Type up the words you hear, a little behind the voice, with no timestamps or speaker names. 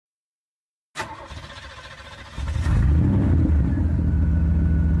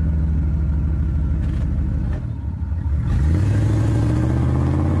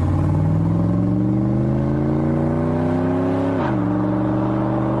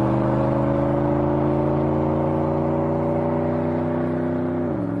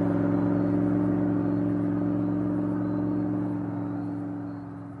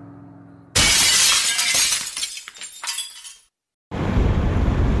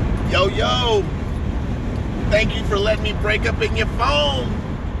Yo, yo. Thank you for letting me break up in your phone.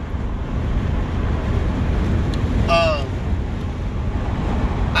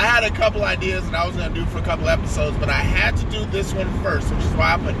 I had a couple ideas that I was going to do for a couple episodes, but I had to do this one first, which is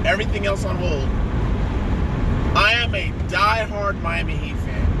why I put everything else on hold. I am a die-hard Miami Heat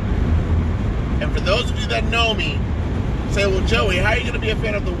fan. And for those of you that know me, say, well, Joey, how are you going to be a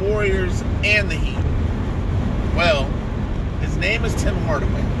fan of the Warriors and the Heat? Well, his name is Tim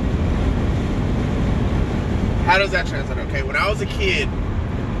Hardaway. How does that translate? Okay, when I was a kid,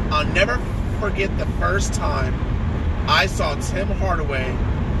 I'll never forget the first time I saw Tim Hardaway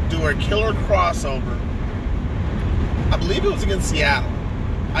do a killer crossover. I believe it was against Seattle.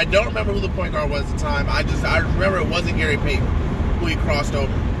 I don't remember who the point guard was at the time. I remember it wasn't Gary Payton who he crossed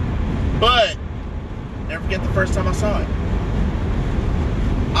over. But never forget the first time I saw it.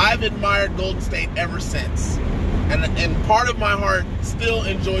 I've admired Golden State ever since. And part of my heart still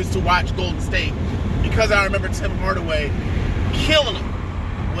enjoys to watch Golden State because I remember Tim Hardaway killing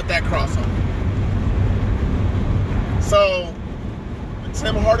him with that crossover. So, when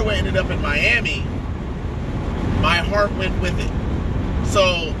Tim Hardaway ended up in Miami, my heart went with it.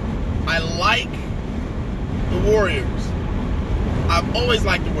 So, I like the Warriors. I've always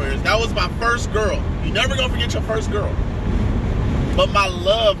liked the Warriors. That was my first girl. You're never going to forget your first girl. But my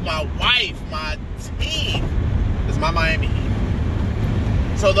love, my wife, my team is my Miami Heat.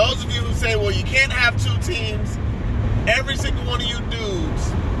 So those of you who say, well, you can't have two teams, every single one of you dudes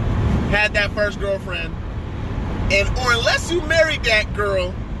had that first girlfriend. Or unless you married that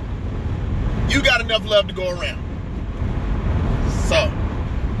girl, you got enough love to go around. So,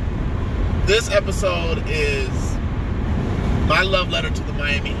 this episode is my love letter to the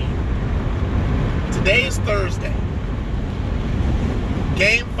Miami Heat. Today is Thursday.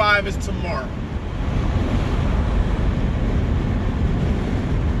 Game 5 is tomorrow.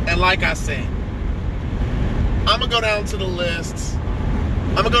 And like I said, I'm going to go down to the list.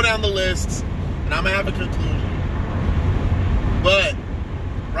 I'm going to go down the list, and I'm going to have a conclusion. But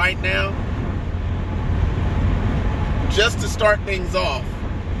right now, just to start things off,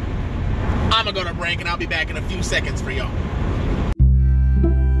 I'm going to go to break, and I'll be back in a few seconds for y'all.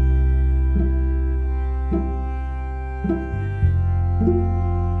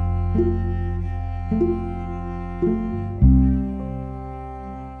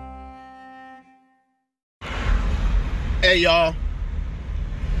 Hey, y'all.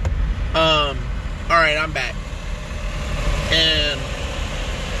 All right, I'm back. And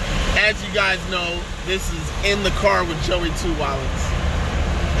as you guys know, this is In the Car with Joey Two Wallets.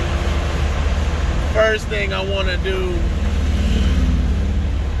 First thing I want to do...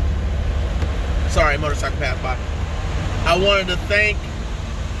 Sorry, motorcycle passed by. I wanted to thank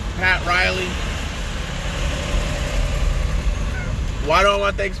Pat Riley. Why do I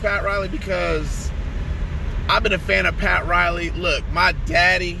want to thank Pat Riley? Because I've been a fan of Pat Riley. Look, my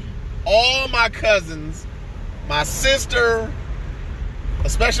daddy, all my cousins, my sister,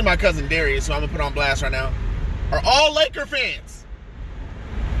 especially my cousin Darius, who I'm going to put on blast right now, are all Laker fans.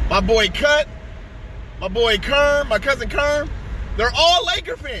 My boy Cut, my boy Kerm, my cousin Kerm, they're all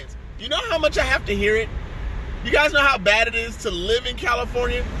Laker fans. You know how much I have to hear it? You guys know how bad it is to live in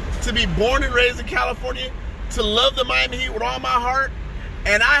California, to be born and raised in California, to love the Miami Heat with all my heart,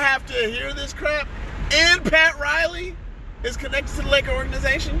 and I have to hear this crap? And Pat Riley is connected to the Laker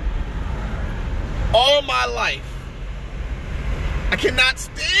organization? All my life, I cannot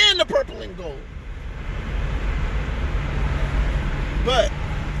stand the purple and gold. But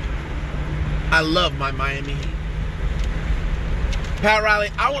I love my Miami Heat. Pat Riley,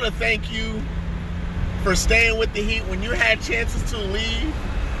 I want to thank you for staying with the Heat when you had chances to leave.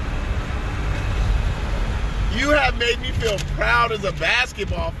 You have made me feel proud as a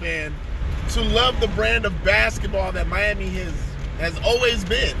basketball fan to love the brand of basketball that Miami has always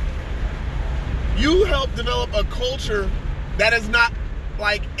been. You helped develop a culture that is not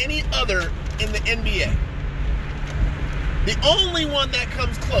like any other in the NBA. The only one that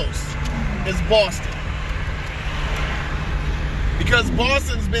comes close is Boston. Because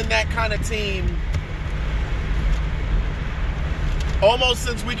Boston's been that kind of team almost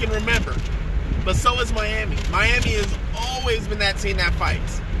since we can remember. But so is Miami. Miami has always been that team that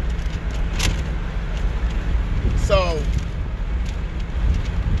fights. So,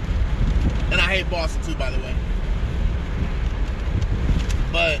 and I hate Boston too, by the way.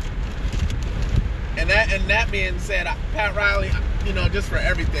 But, and that being said, Pat Riley, you know, just for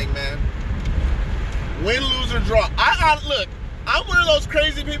everything, man. Win, lose, or draw. Look, I'm one of those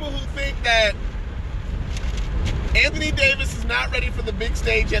crazy people who think that Anthony Davis is not ready for the big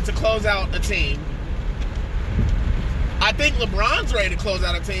stage yet to close out a team. I I think LeBron's ready to close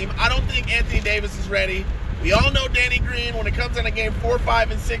out a team. I don't think Anthony Davis is ready. We all know Danny Green, when it comes in a game 4,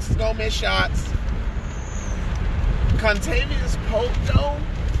 5, and 6, is going to miss shots. Contavious Pope, though,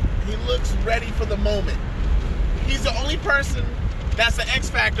 he looks ready for the moment. He's the only person that's the X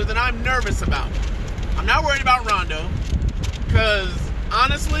factor that I'm nervous about. I'm not worried about Rondo, because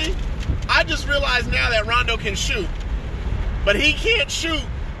honestly, I just realized now that Rondo can shoot, but he can't shoot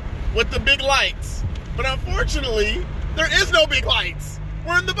with the big lights. But unfortunately, there is no big lights.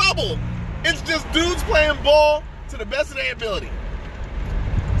 We're in the bubble. It's just dudes playing ball to the best of their ability.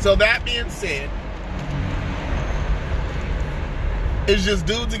 So that being said, it's just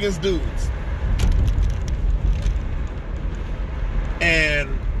dudes against dudes.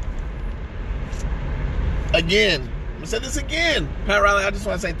 And again, I'm going to say this again, Pat Riley, I just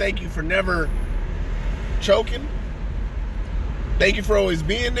want to say thank you for never choking. Thank you for always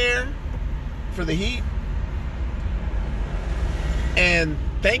being there for the Heat. And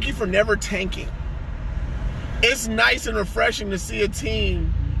thank you for never tanking. It's nice and refreshing to see a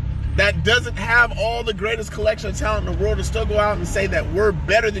team that doesn't have all the greatest collection of talent in the world to still go out and say that we're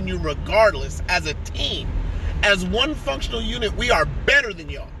better than you regardless as a team. As one functional unit, we are better than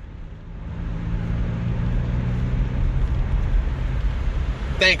y'all.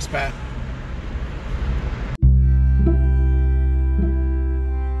 Thanks, Pat.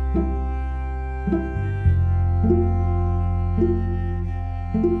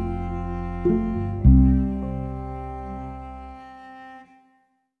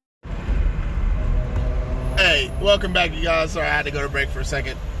 Hey, welcome back, you guys. Sorry, I had to go to break for a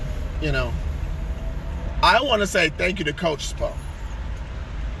second. You know, I want to say thank you to Coach Spo.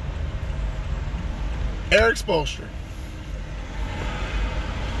 Erik Spoelstra.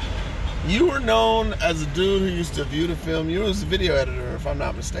 You were known as a dude who used to view the film. You was a video editor, if I'm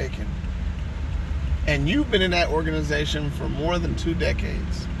not mistaken. And you've been in that organization for more than 2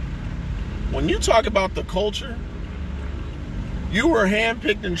 decades. When you talk about the culture, you were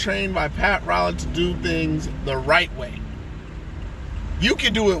handpicked and trained by Pat Riley to do things the right way. You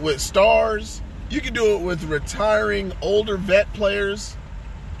could do it with stars. You could do it with retiring older vet players.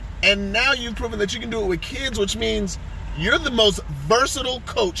 And now you've proven that you can do it with kids, which means you're the most versatile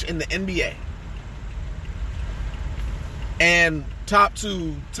coach in the NBA. And top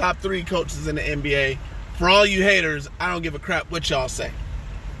 2, top 3 coaches in the NBA. For all you haters, I don't give a crap what y'all say.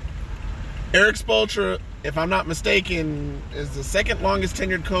 Erik Spoelstra, if I'm not mistaken, is the 2nd longest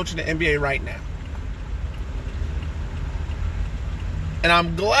tenured coach in the NBA right now. And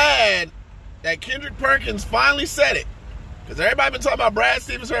I'm glad that Kendrick Perkins finally said it. Because everybody been talking about Brad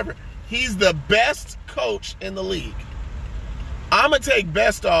Stevens forever. He's the best coach in the league. I'm going to take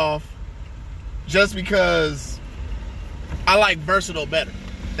best off just because I like versatile better.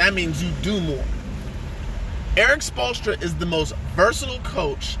 That means you do more. Erik Spoelstra is the most versatile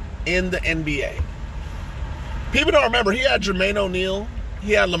coach in the NBA. People don't remember, he had Jermaine O'Neal,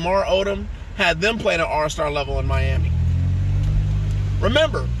 he had Lamar Odom, had them playing at all-star level in Miami.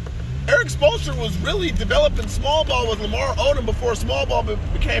 Remember, Erik Spoelstra was really developing small ball with Lamar Odom before small ball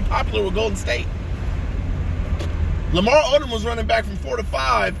became popular with Golden State. Lamar Odom was running back from 4 to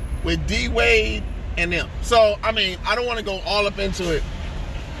 5 with D. Wade and them. So, I mean, I don't want to go all up into it.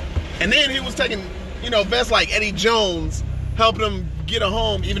 And then he was taking, vets like Eddie Jones, helping him get a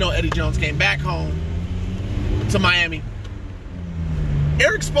home, even though Eddie Jones came back home to Miami.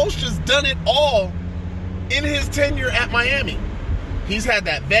 Erik Spoelstra's done it all in his tenure at Miami. He's had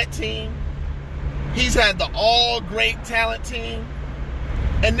that vet team. He's had the all-great talent team.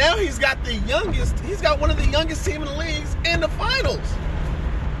 And now he's got one of the youngest team in the leagues in the finals.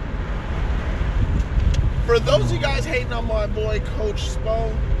 For those of you guys hating on my boy, Coach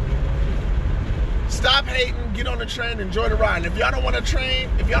Spo, stop hating, get on the train, enjoy the ride. And if y'all don't want to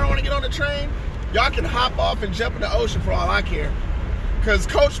get on the train, y'all can hop off and jump in the ocean for all I care. Because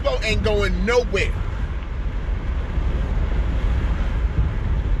Coach Spo ain't going nowhere.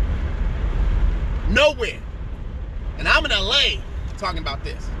 Nowhere. And I'm in LA talking about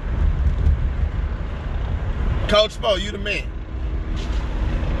this. Coach Spo, you the man.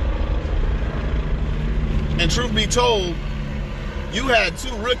 And truth be told, you had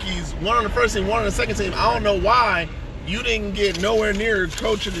 2 rookies, one on the first team, one on the second team. I don't know why you didn't get nowhere near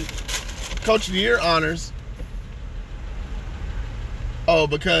Coach of the Year honors. Oh,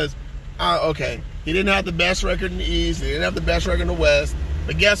 because, okay, he didn't have the best record in the East. He didn't have the best record in the West.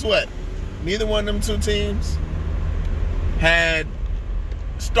 But guess what? Neither one of them 2 teams had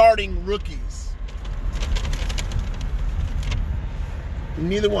starting rookies.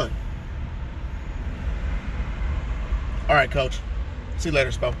 Neither one. All right, Coach. See you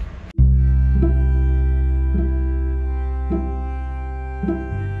later, Spo. All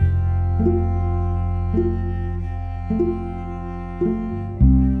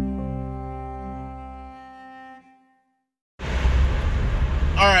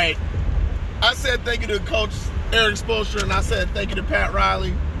right. I said thank you to Coach Erik Spoelstra, and I said thank you to Pat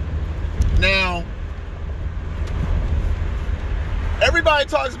Riley. Now, everybody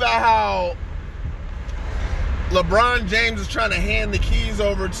talks about how LeBron James is trying to hand the keys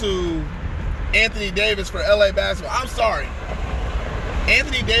over to Anthony Davis for LA basketball. I'm sorry.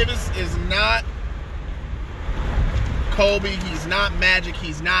 Anthony Davis is not Kobe. He's not Magic.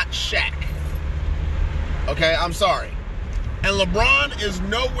 He's not Shaq. Okay, I'm sorry. And LeBron is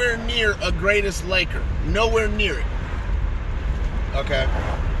nowhere near a greatest Laker. Nowhere near it. Okay?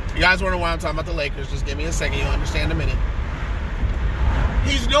 You guys wonder why I'm talking about the Lakers. Just give me a second. You'll understand in a minute.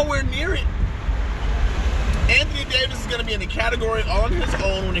 He's nowhere near it. Anthony Davis is going to be in a category on his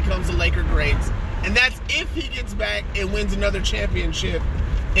own when it comes to Laker greats. And that's if he gets back and wins another championship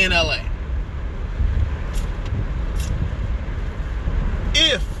in LA.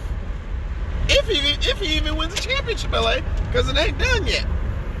 If he even wins a championship in LA, because it ain't done yet.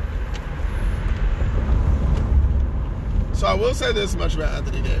 So I will say this much about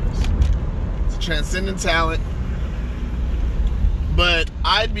Anthony Davis. He's a transcendent talent. But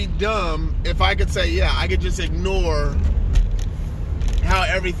I'd be dumb if I could say, yeah, I could just ignore how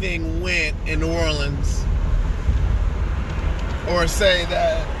everything went in New Orleans, or say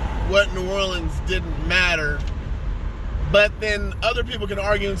that what New Orleans didn't matter. But then other people can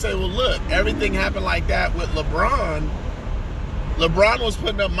argue and say, well, look, everything happened like that with LeBron. LeBron was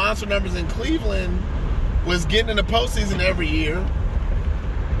putting up monster numbers in Cleveland, was getting in the postseason every year.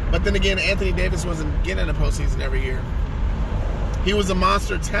 But then again, Anthony Davis wasn't getting in the postseason every year. He was a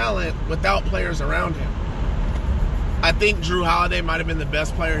monster talent without players around him. I think Jrue Holiday might have been the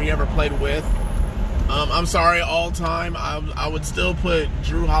best player he ever played with. I'm sorry, all time, I would still put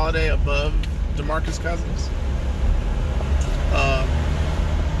Jrue Holiday above DeMarcus Cousins.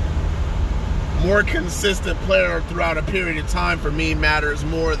 More consistent player throughout a period of time for me matters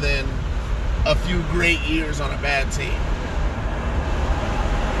more than a few great years on a bad team.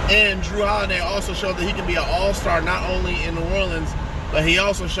 And Jrue Holiday also showed that he can be an all-star not only in New Orleans, but he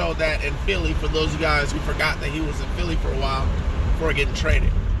also showed that in Philly, for those guys who forgot that he was in Philly for a while before getting traded.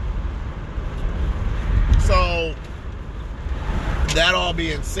 So, that all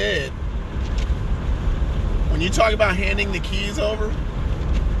being said, when you talk about handing the keys over,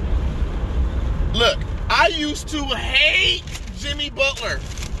 look, I used to hate Jimmy Butler.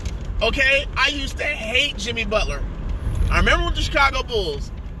 Okay? I used to hate Jimmy Butler. I remember with the Chicago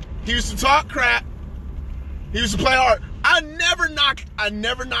Bulls, he used to talk crap. He used to play hard. I never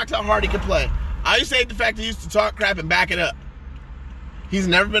knocked how hard he could play. I used to hate the fact that he used to talk crap and back it up. He's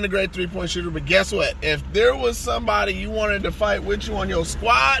never been a great three-point shooter, but guess what? If there was somebody you wanted to fight with you on your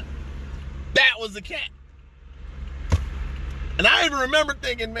squad, that was the cat. And I even remember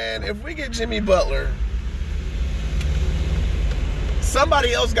thinking, man, if we get Jimmy Butler,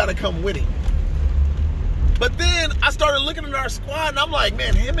 somebody else got to come with him. But then I started looking at our squad, and I'm like,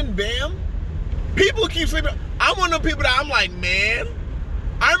 man, him and Bam, people keep sleeping. I'm one of them people that I'm like, man,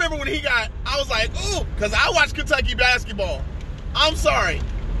 I remember when I was like, ooh, because I watch Kentucky basketball. I'm sorry.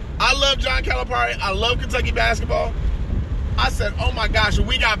 I love John Calipari. I love Kentucky basketball. I said, oh my gosh,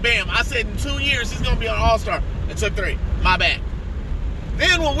 we got Bam. I said in 2 years he's going to be an all-star. It took 3. My bad.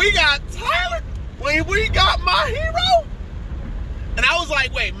 Then when we got Tyler, when we got my hero, and I was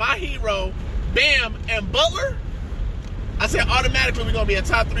like, wait, my hero, Bam, and Butler? I said automatically we're going to be a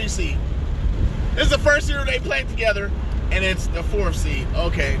top 3 seed. This is the first year they played together, and it's the 4th seed.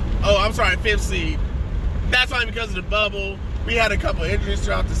 Okay. Oh, I'm sorry, 5th seed. That's only because of the bubble. We had a couple injuries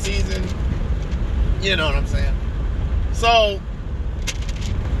throughout the season. You know what I'm saying? So,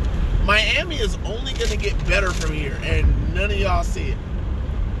 Miami is only going to get better from here, and none of y'all see it.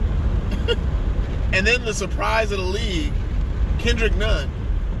 And then the surprise of the league, Kendrick Nunn.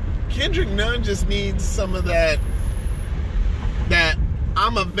 Kendrick Nunn just needs some of that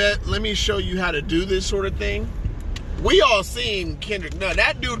I'm a vet, let me show you how to do this sort of thing. We all seen Kendrick Nunn.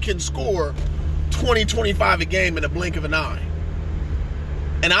 That dude can score 20, 25 a game in a blink of an eye.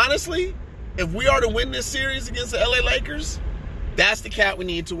 And honestly, if we are to win this series against the LA Lakers, that's the cat we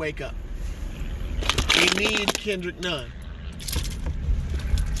need to wake up. We need Kendrick Nunn.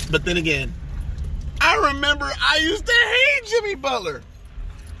 But then again, I remember I used to hate Jimmy Butler.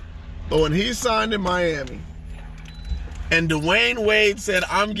 But when he signed in Miami, and Dwayne Wade said,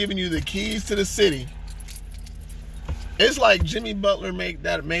 I'm giving you the keys to the city, it's like Jimmy Butler made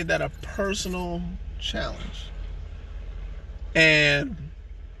that a personal challenge. And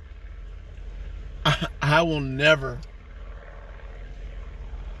I will never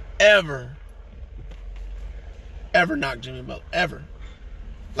ever knock Jimmy Butler. Ever.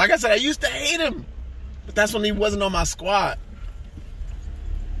 Like I said, I used to hate him. But that's when he wasn't on my squad.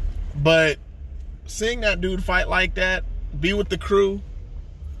 But seeing that dude fight like that, be with the crew.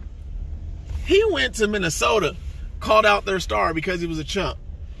 He went to Minnesota, called out their star because he was a chump.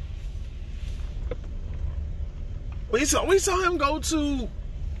 We saw him go to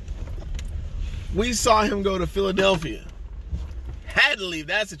Philadelphia. Had to leave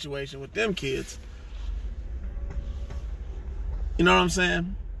that situation with them kids. You know what I'm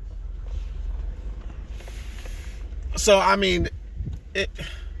saying? So I mean,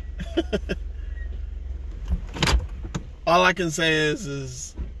 all I can say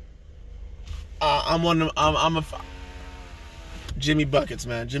is I'm a Jimmy Buckets,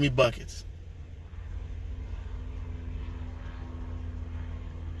 man. Jimmy Buckets.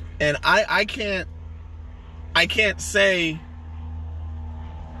 And I can't say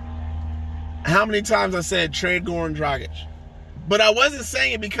how many times I said trade Goran Dragic. But I wasn't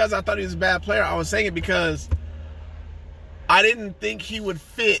saying it because I thought he was a bad player. I was saying it because I didn't think he would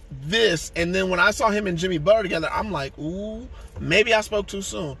fit this. And then when I saw him and Jimmy Butler together, I'm like, ooh, maybe I spoke too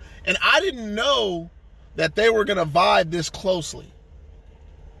soon. And I didn't know that they were going to vibe this closely.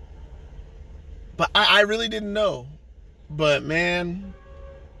 But I really didn't know. But, man,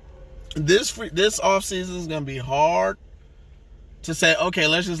 this offseason is going to be hard to say, okay,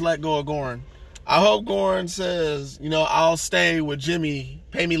 let's just let go of Goran. I hope Goran says, I'll stay with Jimmy,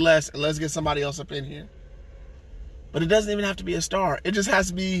 pay me less, and let's get somebody else up in here. But it doesn't even have to be a star. It just has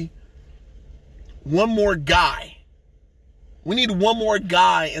to be one more guy. We need one more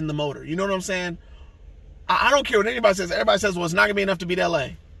guy in the motor. You know what I'm saying? I don't care what anybody says. Everybody says, well, it's not going to be enough to beat LA.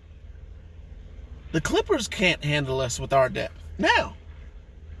 The Clippers can't handle us with our depth now.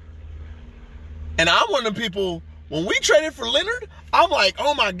 And I'm one of the people, when we traded for Leonard, I'm like,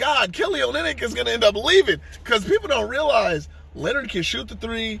 oh my God, Kelly Olynyk is going to end up leaving. Because people don't realize Leonard can shoot the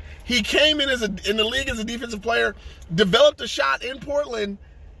three. He came in the league as a defensive player, developed a shot in Portland.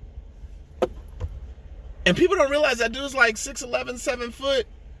 And people don't realize that dude's like 6'11", 7 foot.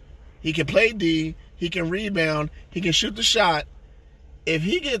 He can play D. He can rebound. He can shoot the shot. If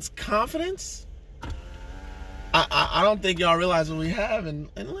he gets confidence, I don't think y'all realize what we have in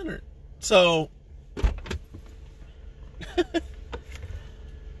Leonard. So,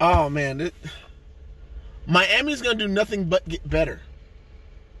 oh man, Miami's going to do nothing but get better.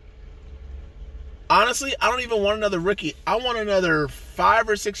 Honestly, I don't even want another rookie. I want another 5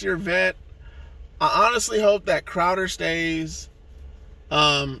 or 6 year vet. I honestly hope that Crowder stays.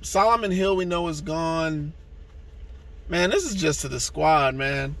 Solomon Hill, we know, is gone. Man, this is just to the squad,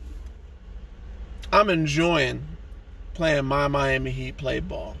 man. I'm enjoying playing my Miami Heat play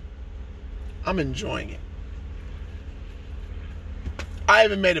ball. I'm enjoying it. I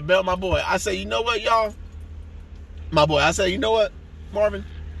even made a bet with my boy. I say, you know what, y'all? My boy, I say, you know what, Marvin?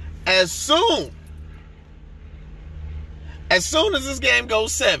 As soon as this game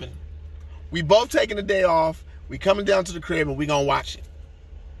goes 7, we both taking the day off. We coming down to the crib and we gonna watch it.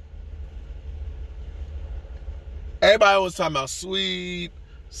 Everybody was talking about sweep,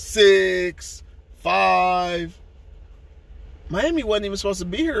 6, 5. Miami wasn't even supposed to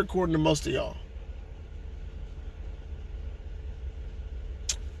be here according to most of y'all.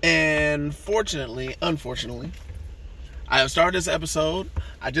 And unfortunately, I have started this episode.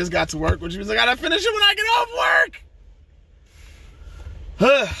 I just got to work, which means I gotta finish it when I get off work.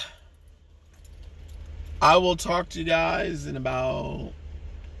 I will talk to you guys in about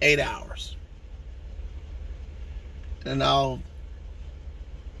 8 hours. And I'll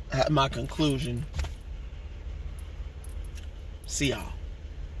have my conclusion. See y'all.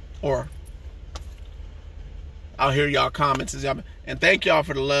 Or I'll hear y'all comments as y'all. And thank y'all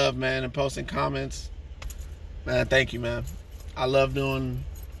for the love, man, and posting comments. Man, thank you, man. I love doing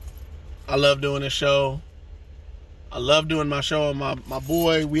this show. I love doing my show with my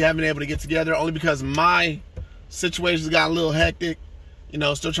boy. We haven't been able to get together only because my situation's got a little hectic.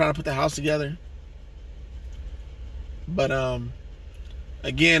 Still trying to put the house together. But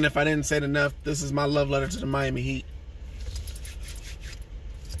again, if I didn't say it enough, this is my love letter to the Miami Heat.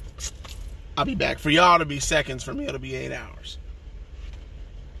 I'll be back. For y'all to be seconds, for me it'll be 8 hours.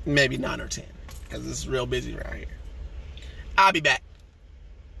 Maybe 9 or 10. Because it's real busy right here. I'll be back.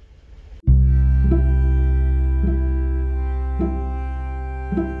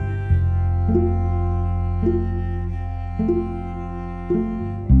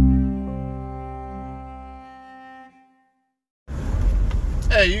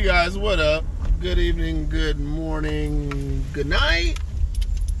 Hey, you guys, what up? Good evening, good morning, good night,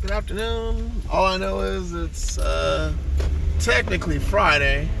 good afternoon. All I know is it's technically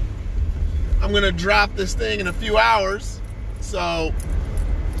Friday. I'm going to drop this thing in a few hours. So,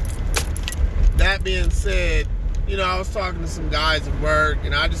 that being said, you know, I was talking to some guys at work,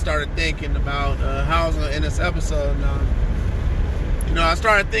 and I just started thinking about how I was going to end this episode. And, you know, I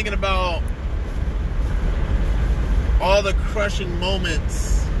started thinking about all the crushing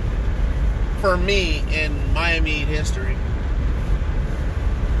moments for me in Miami Heat history.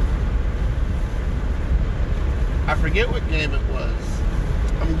 I forget what game it was.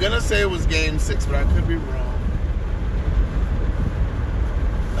 I'm going to say it was Game 6, but I could be wrong.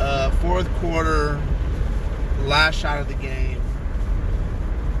 Fourth quarter, last shot of the game.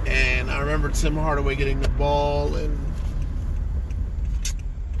 And I remember Tim Hardaway getting the ball, and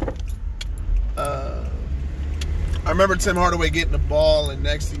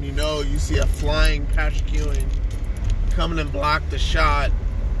next thing you know, you see a flying Patrick Ewing coming and block the shot,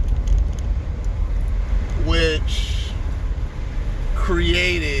 which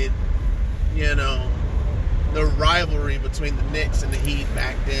created, you know, the rivalry between the Knicks and the Heat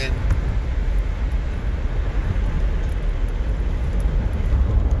back then.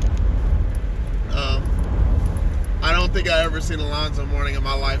 I don't think I ever seen Alonzo Mourning in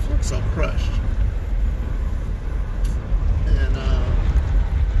my life look so crushed. And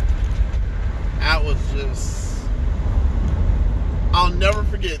that was just, I'll never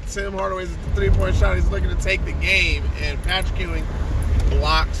forget. Tim Hardaway's at the three-point shot. He's looking to take the game, and Patrick Ewing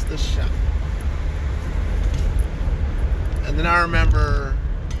blocks the shot. And then I remember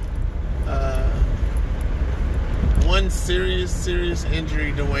one serious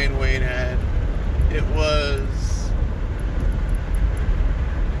injury Dwayne Wade had. It was,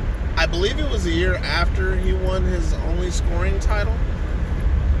 I believe it was a year after he won his only scoring title.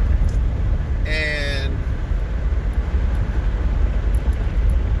 And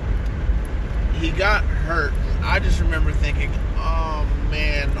he got hurt. I just remember thinking, oh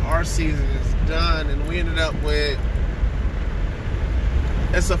man, our season is done. And we ended up with,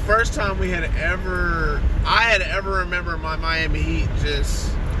 it's the first time I had ever remember my Miami Heat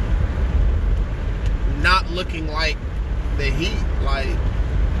just not looking like the Heat. Like,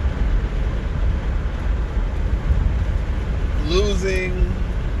 losing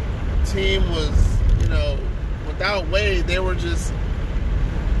team was, you know, without Wade, they were just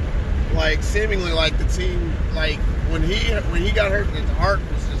like seemingly like the team, like when he got hurt, his heart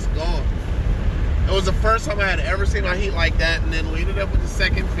was just gone. It was the first time I had ever seen my Heat like that, and then we ended up with the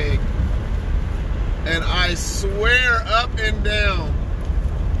second pick. And I swear up and down,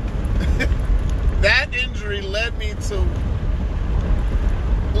 that injury led me to,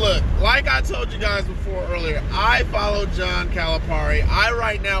 look, like I told you guys before earlier, I follow John Calipari. I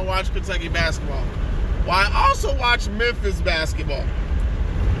right now watch Kentucky basketball. Well, I also watch Memphis basketball.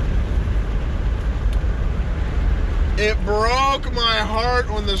 It broke my heart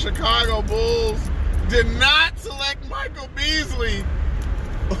when the Chicago Bulls did not select Michael Beasley,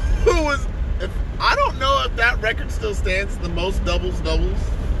 who was, I don't know if that record still stands, the most double-double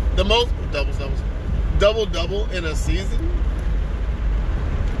in a season.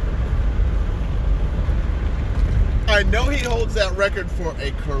 I know he holds that record for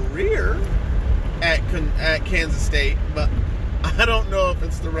a career at Kansas State, but I don't know if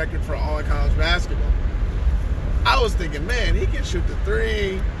it's the record for all of college basketball. I was thinking, man, he can shoot the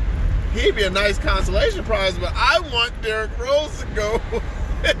three. He'd be a nice consolation prize, but I want Derrick Rose to go.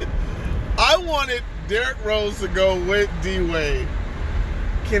 I wanted Derrick Rose to go with D-Wade.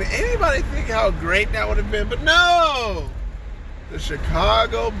 Can anybody think how great that would have been? But no! The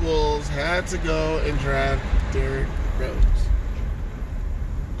Chicago Bulls had to go and draft Derrick Rose.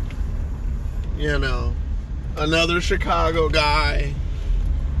 You know, another Chicago guy.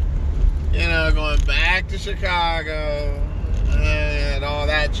 You know, going back to Chicago and all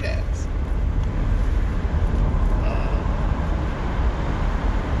that jazz.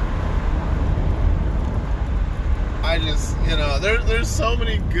 I just, you know, there's so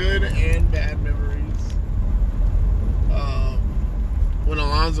many good and bad memories. When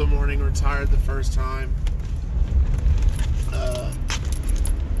Alonzo Mourning retired the first time,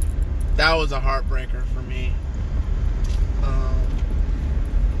 that was a heartbreaker for me.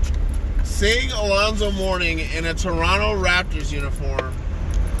 Seeing Alonzo Mourning in a Toronto Raptors uniform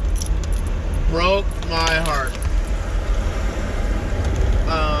broke my heart.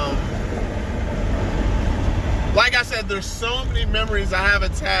 Like I said, there's so many memories I have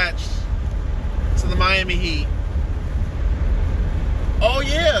attached to the Miami Heat. Oh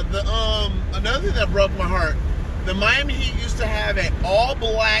yeah, another thing that broke my heart, the Miami Heat used to have an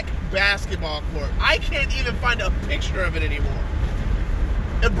all-black basketball court. I can't even find a picture of it anymore.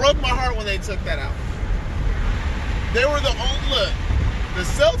 It broke my heart when they took that out. They were the only, look, The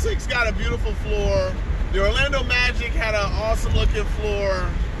Celtics got a beautiful floor. The Orlando Magic had an awesome looking floor.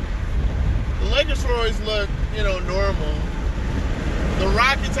 The Lakers always look, normal. The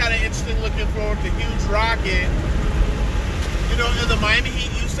Rockets had an interesting looking floor with the huge rocket. And the Miami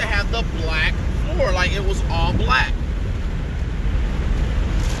Heat used to have the black floor, like it was all black.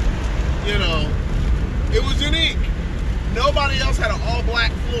 It was unique. Nobody else had an all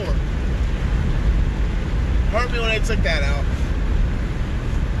black floor. Hurt me when they took that out.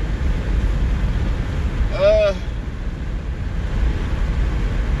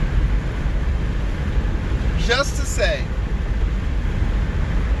 Just to say,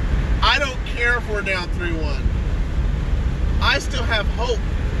 I don't care if we're down 3-1. I still have hope.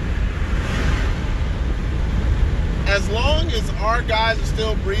 As long as our guys are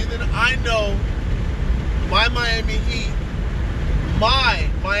still breathing, I know my Miami Heat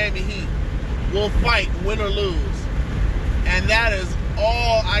will fight, win or lose. And that is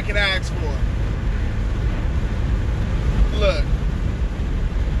all I can ask for. Look,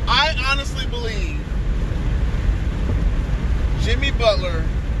 I honestly believe Jimmy Butler,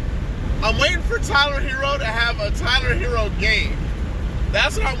 I'm waiting for Tyler Hero to have a Tyler Hero game.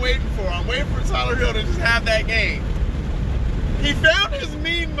 That's what I'm waiting for. I'm waiting for Tyler Hero to just have that game. He found his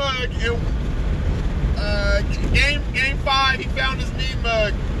mean mug in game 5. He found his mean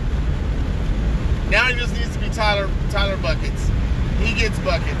mug. Now he just needs to be Tyler Buckets. He gets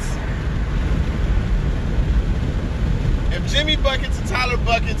buckets. If Jimmy Buckets and Tyler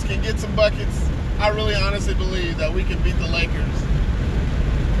Buckets can get some buckets, I really honestly believe that we can beat the Lakers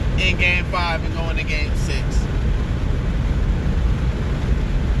in game 5 and go into game 6.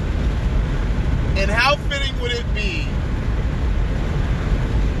 And how fitting would it be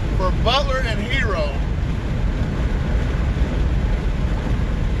for Butler and Hero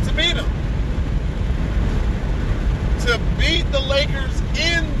to beat them? To beat the Lakers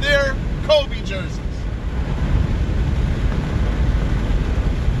in their Kobe jerseys.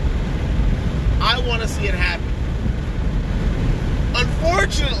 I want to see it happen.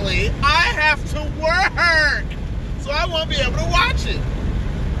 Unfortunately, I have to work, so I won't be able to watch it.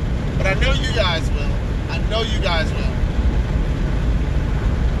 But I know you guys will. I know you guys will.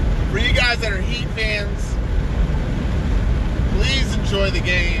 For you guys that are Heat fans, please enjoy the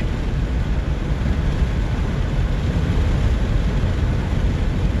game.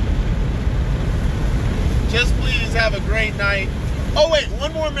 Just please have a great night. Oh wait,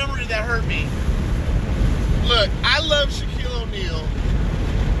 one more memory that hurt me. Look, I love Shaquille O'Neal.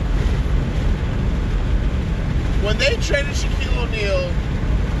 When they traded Shaquille O'Neal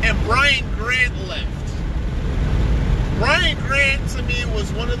and Brian Grant left, Brian Grant to me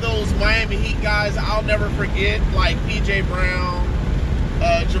was one of those Miami Heat guys I'll never forget, like P.J. Brown,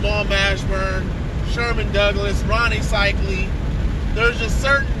 Jamal Mashburn, Sherman Douglas, Ronnie Cycli. There's just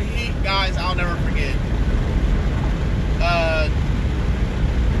certain Heat guys I'll never forget.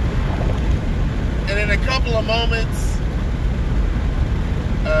 And in a couple of moments,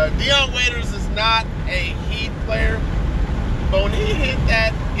 Dion Waiters is not a Heat player, but when he hit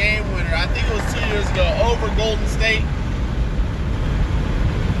that game winner, I think it was 2 years ago, over Golden State,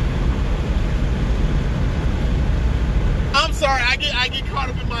 I'm sorry, I get caught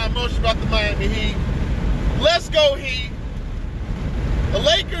up in my emotions about the Miami Heat. Let's go Heat. The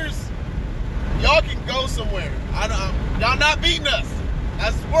Lakers, y'all can go somewhere. Y'all not beating us.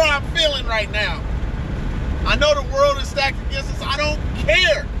 That's where I'm feeling right now. I know the world is stacked against us. I don't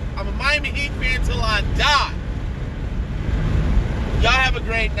care. I'm a Miami Heat fan till I die. Y'all have a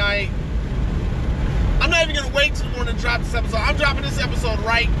great night. I'm not even going to wait till the morning to drop this episode. I'm dropping this episode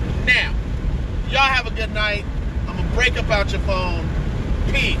right now. Y'all have a good night. I'm going to break up out your phone.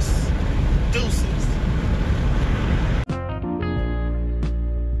 Peace. Deuces.